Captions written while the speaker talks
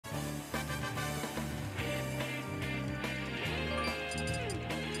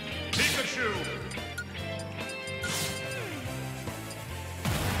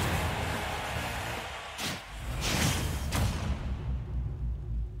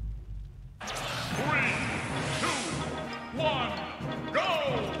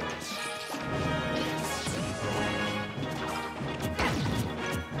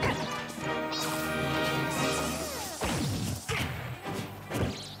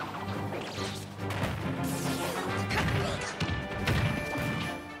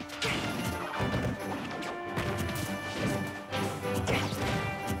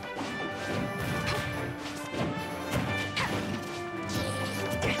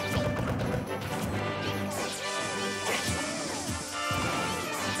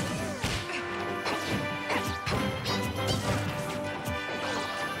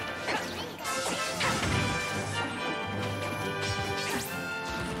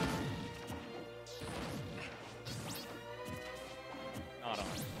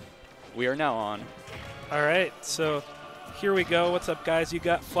We are now on. All right, so here we go. What's up, guys? You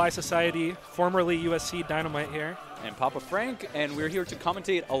got Fly Society, formerly USC Dynamite here. And Papa Frank, and we're here to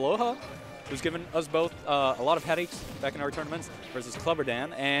commentate Aloha, who's given us both a lot of headaches back in our tournaments, versus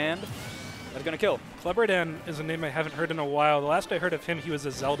ClubberDan, and that's going to kill. ClubberDan is a name I haven't heard in a while. The last I heard of him, he was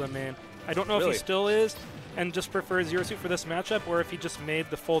a Zelda main. I don't know if he still is and just prefers Zero Suit for this matchup, or if he just made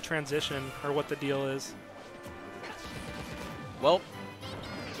the full transition, or what the deal is. Well,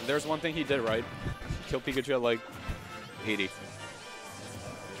 there's one thing he did right. Kill Pikachu at like 80.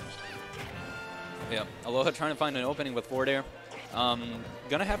 Yeah, Aloha trying to find an opening with forward air.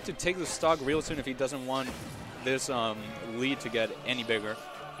 Gonna have to take the stock real soon if he doesn't want this lead to get any bigger.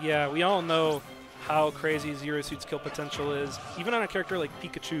 Yeah, we all know how crazy Zero Suit's kill potential is. Even on a character like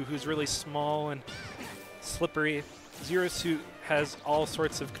Pikachu, who's really small and slippery, Zero Suit has all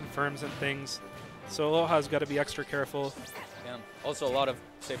sorts of confirms and things. So Aloha's got to be extra careful. Yeah. Also, a lot of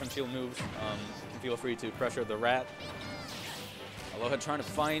safe and shield moves. Feel free to pressure the rat. Aloha trying to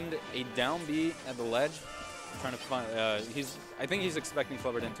find a down B at the ledge. Trying to find. I think he's expecting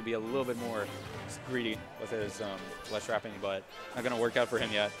ClubberDan to be a little bit more greedy with his ledge trapping, but not going to work out for him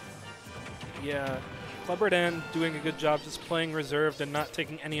yet. Yeah, ClubberDan doing a good job just playing reserved and not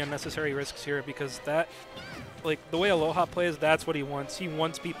taking any unnecessary risks here, because that, like, the way Aloha plays, that's what he wants. He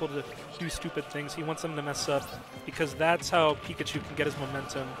wants people to do stupid things. He wants them to mess up, because that's how Pikachu can get his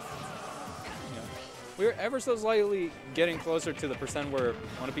momentum. Yeah. We're ever so slightly getting closer to the percent where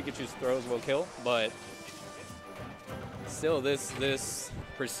one of Pikachu's throws will kill, but still this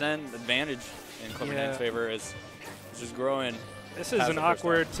percent advantage in ClubberDan's favor is just growing. This is an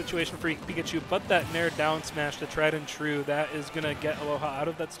awkward situation for Pikachu, but that Nair down smash, the tried and true, that is going to get Aloha out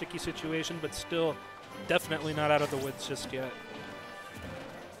of that sticky situation, but still definitely not out of the woods just yet.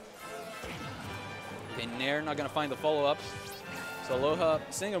 Okay, Nair not going to find the follow-up. So Aloha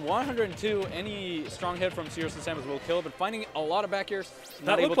sitting at 102, any strong hit from Samus and Samus will kill, but finding a lot of back airs.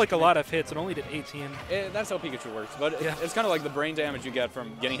 That looked like a lot of hits. It only did 18. That's how Pikachu works, but it's kind of like the brain damage you get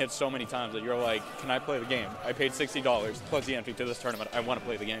from getting hit so many times that you're like, can I play the game? I paid $60 plus the entry to this tournament. I want to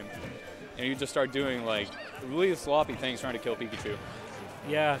play the game. And you just start doing like really sloppy things trying to kill Pikachu.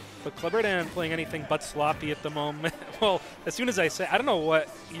 Yeah, but ClubberDan playing anything but sloppy at the moment. Well, as soon as I say, I don't know what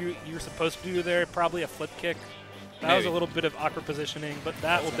you're supposed to do there, probably a flip kick. That was a little bit of awkward positioning, but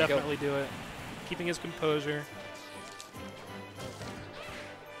that will definitely do it. Keeping his composure.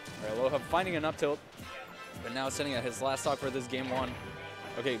 All right, Aloha finding an up tilt, but now sitting at his last stock for this game one.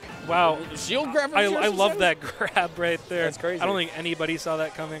 Okay. Wow. Shield grab. I love that grab right there. That's crazy. I don't think anybody saw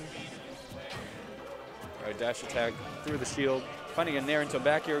that coming. All right, dash attack through the shield. Finding a Nair into a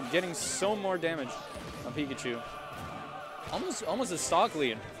back air, getting so more damage on Pikachu. Almost a stock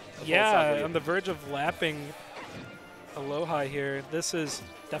lead. Yeah, on the verge of lapping Aloha here. This is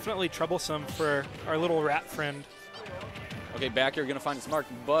definitely troublesome for our little rat friend. Okay, back here going to find his mark,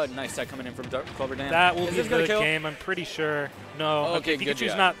 but nice tech coming in from ClubberDan. That will be the game, I'm pretty sure. No, okay,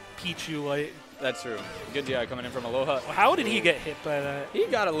 Pikachu's not Pichu light. That's true. Good DI coming in from Aloha. Well, how did he get hit by that? He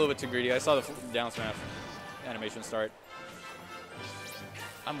got a little bit too greedy. I saw the down smash animation start.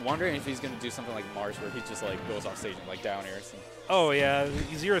 I'm wondering if he's going to do something like Mars, where he just like goes off stage and like down airs. Oh yeah,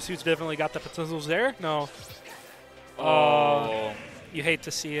 Zero Suit's definitely got the potentials there. No. Oh. You hate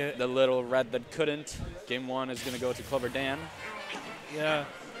to see it. The little red that couldn't. Game one is going to go to ClubberDan. Yeah.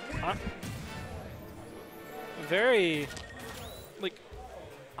 Very, like,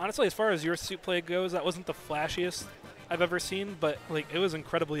 honestly, as far as Zero Suit play goes, that wasn't the flashiest I've ever seen, but like it was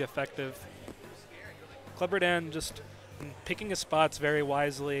incredibly effective. ClubberDan just picking his spots very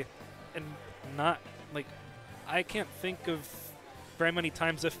wisely, and not, like, I can't think of very many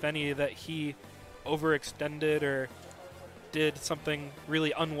times, if any, that he overextended or did something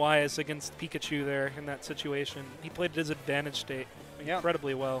really unwise against Pikachu there in that situation. He played his advantage state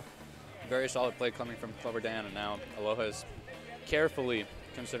incredibly well. Very solid play coming from ClubberDan, and now Aloha is carefully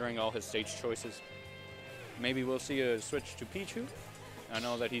considering all his stage choices. Maybe we'll see a switch to Pichu. I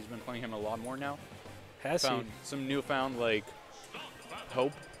know that he's been playing him a lot more now. Has found some newfound like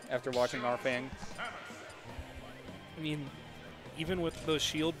hope after watching Arfang. I mean, even with those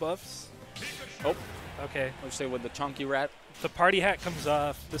shield buffs. Oh, okay. Let's say with the chunky rat. The party hat comes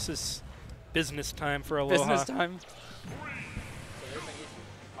off. This is business time for Aloha. Business time.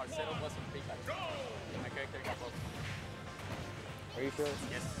 Are you sure?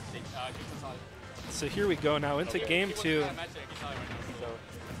 Yes. So here we go now into game two. So,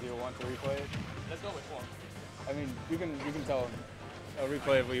 do you want to replay it? Let's go with one. I mean, you can tell. I'll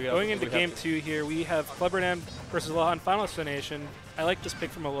replay it. Going into game two here, we have ClubberDan versus Aloha in Final Destination. I like this pick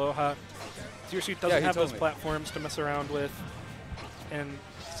from Aloha. Zero Suit doesn't have those platforms to mess around with, and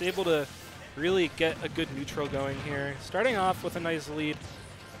is able to really get a good neutral going here. Starting off with a nice lead.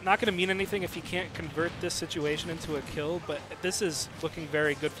 Not going to mean anything if he can't convert this situation into a kill, but this is looking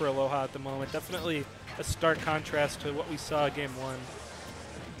very good for Aloha at the moment. Definitely a stark contrast to what we saw in Game 1.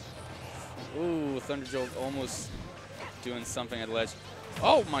 Ooh, Thunder Jolt almost doing something at ledge.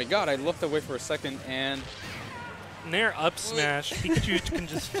 Oh my god, I looked away for a second and... Nair up smash. Pikachu can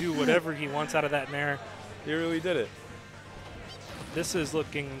just do whatever he wants out of that Nair. He really did it. This is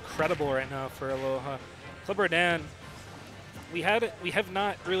looking incredible right now for Aloha. ClubberDan, we have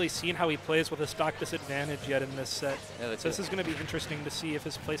not really seen how he plays with a stock disadvantage yet in this set. Yeah, so this is going to be interesting to see if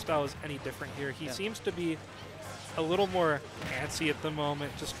his playstyle is any different here. He seems to be a little more antsy at the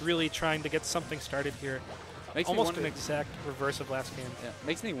moment, just really trying to get something started here. Makes almost an exact reverse of last game. Yeah,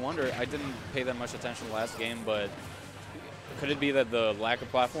 makes me wonder, I didn't pay that much attention last game, but could it be that the lack of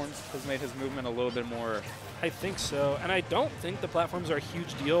platforms has made his movement a little bit more... I think so, and I don't think the platforms are a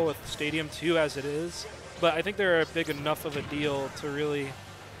huge deal with Stadium 2 as it is, but I think they're big enough of a deal to really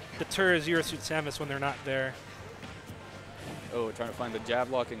deter Zero Suit Samus when they're not there. Oh, trying to find the jab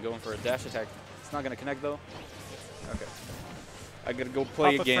lock and going for a dash attack. It's not going to connect, though. Okay. I got to go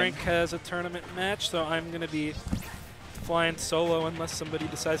play Papa a game. Frank has a tournament match, so I'm going to be flying solo unless somebody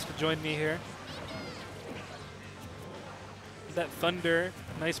decides to join me here. That Thunder,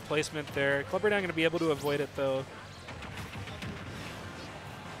 nice placement there. ClubberDan going to be able to avoid it, though.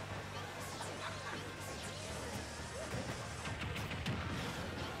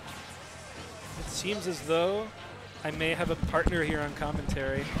 It seems as though I may have a partner here on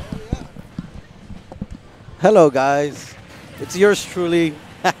commentary. Hello, guys. It's yours truly,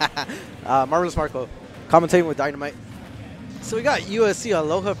 Marvelous Marco, commentating with Dynamite. So we got USC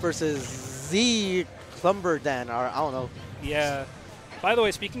Aloha versus Z ClubberDan, or I don't know. Yeah. By the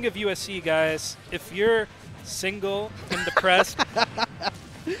way, speaking of USC, guys, if you're single and depressed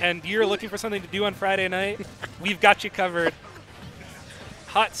and you're looking for something to do on Friday night, we've got you covered.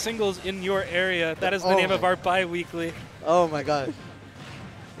 Hot singles in your area. That is the name of our bi-weekly. Oh, my God.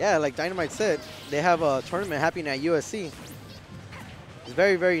 Yeah, like Dynamite said, they have a tournament happening at USC. It's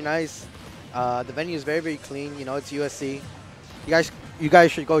very, very nice. The venue is very, very clean. You know, it's USC. You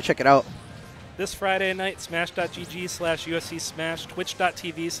guys should go check it out. This Friday night, smash.gg/USC Smash,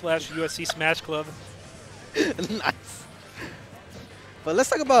 twitch.tv/USC Smash Club. Nice. But let's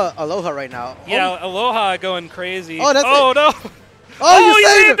talk about Aloha right now. Yeah, Aloha going crazy. Oh, that's no. Oh, you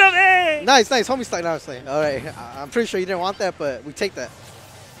saved him! him! Hey! Nice. Homie stuck. Now all right. I'm pretty sure you didn't want that, but we take that.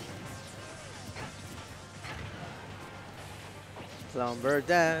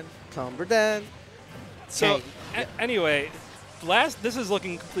 ClubberDan. So, anyway, this is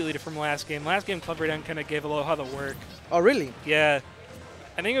looking completely different from last game. Last game, ClubberDan kind of gave Aloha the work. Oh, really? Yeah.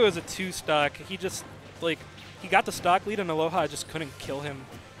 I think it was a 2-stock. He just, he got the stock lead, and Aloha just couldn't kill him.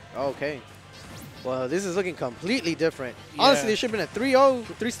 Okay. Well, this is looking completely different. Yeah. Honestly, it should have been a 3-0,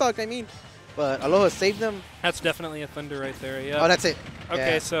 3-stock, I mean. But Aloha saved them. That's definitely a Thunder right there, yeah. Oh, that's it.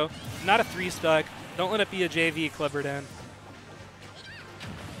 Okay, yeah. so not a 3-stock. Don't let it be a JV, ClubberDan.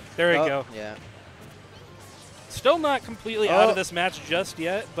 There we go. Yeah. Still not completely out of this match just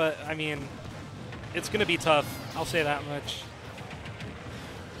yet, but, I mean, it's going to be tough. I'll say that much.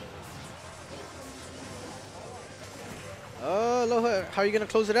 Oh, Aloha, how are you going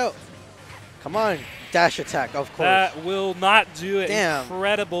to close it out? Come on. Dash attack, of course. That will not do it. Damn.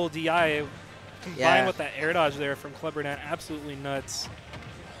 Incredible DI combined with that air dodge there from ClubberDan. Absolutely nuts.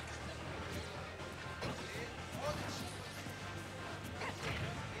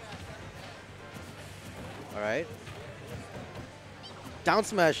 All right. Down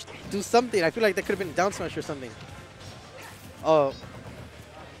smash. Do something. I feel like that could have been down smash or something. Oh.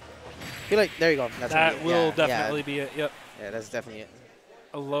 I feel like, there you go. That's that will definitely be it. Yep. Yeah, that's definitely it.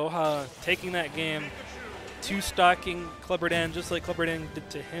 Aloha taking that game, 2-stocking ClubberDan just like ClubberDan did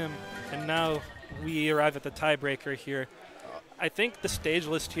to him, and now we arrive at the tiebreaker here. I think the stage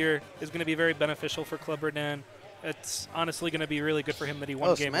list here is going to be very beneficial for ClubberDan. It's honestly going to be really good for him that he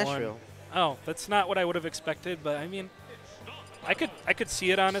won game Smash 1. Reel. Oh, that's not what I would have expected, but I mean, I could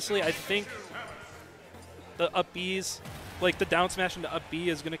see it honestly. I think the up Bs, like the down smash into up B,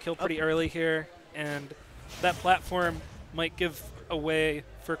 is going to kill pretty early here, and that platform might give a way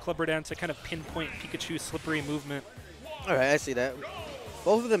for ClubberDan to kind of pinpoint Pikachu's slippery movement. All right, I see that.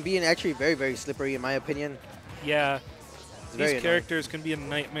 Both of them being actually very, very slippery, in my opinion. Yeah. These characters can be a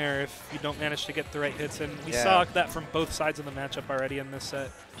nightmare if you don't manage to get the right hits, and we saw that from both sides of the matchup already in this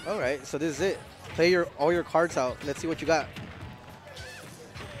set. All right, so this is it. Play all your cards out. Let's see what you got.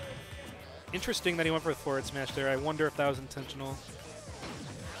 Interesting that he went for a forward smash there. I wonder if that was intentional.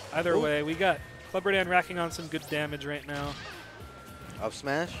 Either way, we got ClubberDan racking on some good damage right now. Up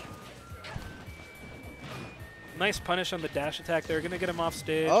smash. Nice punish on the dash attack. They're going to get him off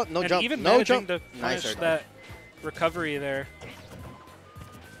stage. Oh, no and jump. even No managing jump. to Nice punish air that recovery there.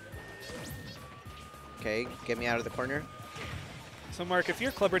 Okay, get me out of the corner. So, Mark, if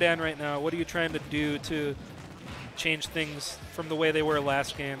you're ClubberDan right now, what are you trying to do to change things from the way they were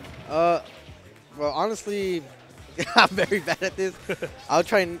last game? Well, honestly, I'm very bad at this. I'll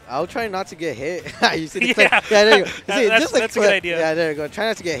try not to get hit. You see the clip? Yeah. Yeah, there you go. You see, That's just the a good clip. idea. Yeah, there you go. Try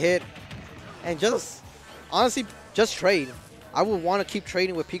not to get hit, and just honestly, just trade. I would want to keep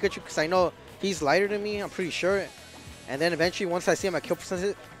trading with Pikachu because I know he's lighter than me. I'm pretty sure. And then eventually, once I see him at kill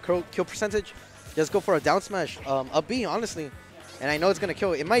percentage, just go for a down smash, up B, honestly. And I know it's gonna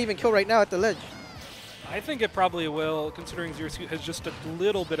kill. It might even kill right now at the ledge. I think it probably will, considering Zero Suit has just a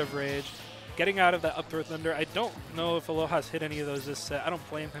little bit of rage. Getting out of that up throw thunder, I don't know if Aloha's hit any of those this set. I don't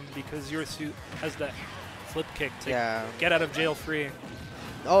blame him because Zero Suit has that flip kick to get out of jail free.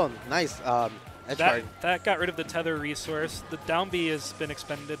 Oh, nice. Edge guard. That got rid of the tether resource. The down B has been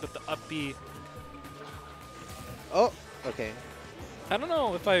expended, but the up B. Oh, okay. I don't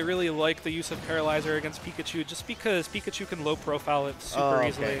know if I really like the use of Paralyzer against Pikachu, just because Pikachu can low profile it super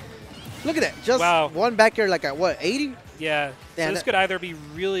easily. Look at that. Just one back air like at what, 80? Yeah. Damn, so this could either be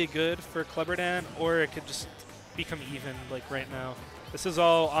really good for ClubberDan or it could just become even like right now. This is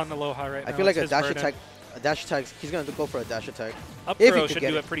all on the Aloha right now. I feel like it's a his dash burden. attack, he's going to go for a dash attack. Up if throw he should could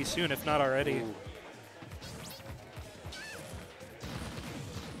do get it pretty soon, if not already. Ooh.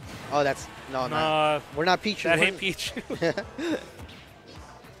 Oh, that's, no. We're not Peach. That ain't Peach.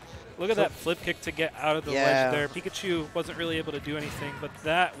 Look at that flip kick to get out of the ledge there. Pikachu wasn't really able to do anything, but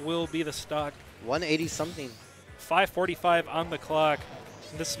that will be the stock. 180 something. 5:45 on the clock.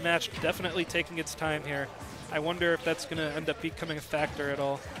 This match definitely taking its time here. I wonder if that's going to end up becoming a factor at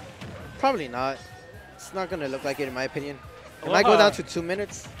all. Probably not. It's not going to look like it in my opinion. It Aloha, might go down to 2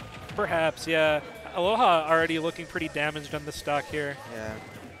 minutes. Perhaps, yeah. Aloha already looking pretty damaged on the stock here. Yeah.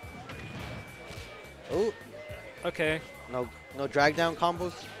 Oh. Okay. No drag down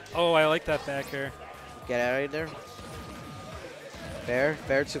combos. Oh, I like that back here. Get out of there.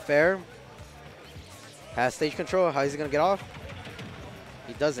 Fair to fair. Has stage control. How is he going to get off?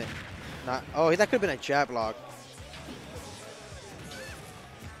 He doesn't. Not. Oh, that could have been a jab lock.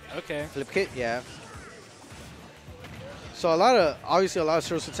 Okay. Flip kick, yeah. So obviously a lot of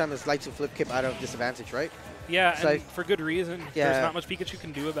Zero Suit Samus like to flip kick out of disadvantage, right? Yeah, so and for good reason. Yeah. There's not much Pikachu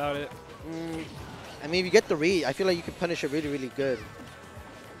can do about it. I mean, if you get the read, I feel like you can punish it really, really good.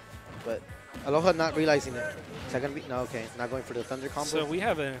 But Aloha not realizing it. Is that going to be? No, okay. Not going for the Thunder combo. So we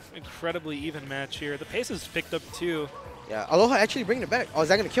have an incredibly even match here. The pace is picked up too. Yeah, Aloha actually bringing it back. Oh, is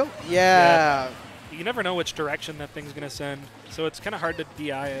that going to kill? Yeah. You never know which direction that thing's going to send, so it's kind of hard to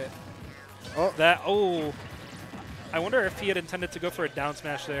DI it. Oh. I wonder if he had intended to go for a down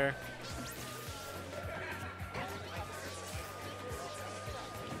smash there.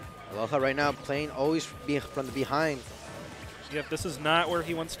 Aloha right now playing always from the behind. Yep, this is not where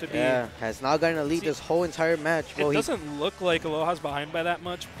he wants to be. Yeah, has not gotten a lead this whole entire match. It doesn't look like Aloha's behind by that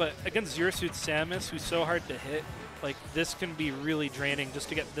much, but against Zero Suit Samus, who's so hard to hit, like this can be really draining just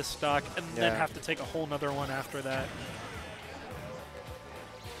to get this stock and then have to take a whole nother one after that.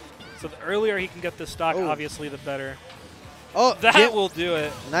 So the earlier he can get this stock, obviously, the better. Oh, that will do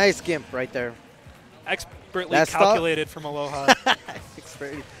it. Nice gimp right there. Expertly calculated from Aloha.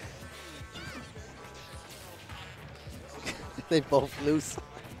 Expertly. They both lose.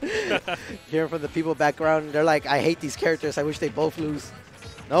 Hearing from the people background, they're like, I hate these characters. I wish they both lose.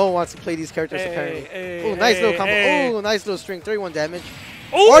 No one wants to play these characters, apparently. Oh, nice little combo. Oh, nice little string. 31 damage.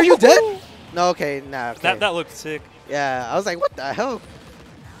 Oh, are you dead? No, okay. Nah. Okay. That looked sick. Yeah, I was like, what the hell?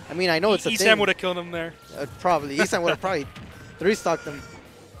 I mean, I know it's a thing. Esam would have killed him there. Probably. Esam would have probably 3-stocked him.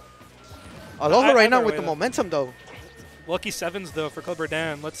 Aloha right now with the momentum, though. Lucky sevens, though, for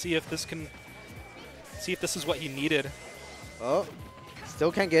ClubberDan. Let's see if this can... See if this is what you needed. Oh,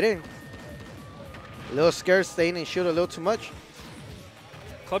 still can't get in. A little scared, staying in shield a little too much.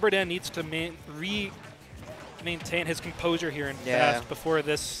 ClubberDan needs to maintain his composure here and fast before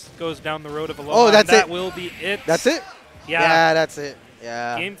this goes down the road of Aloha. Oh, that's it. That will be it. That's it? Yeah, that's it.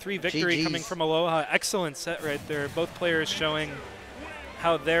 Yeah. Game 3 victory coming from Aloha. Excellent set right there. Both players showing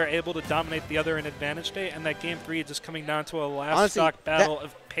how they're able to dominate the other in advantage state, and that Game 3 just coming down to a last stock battle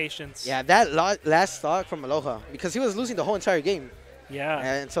of patience. Yeah, that last stock from Aloha, because he was losing the whole entire game. Yeah.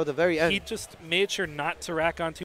 And so the very end. He just made sure not to rack on too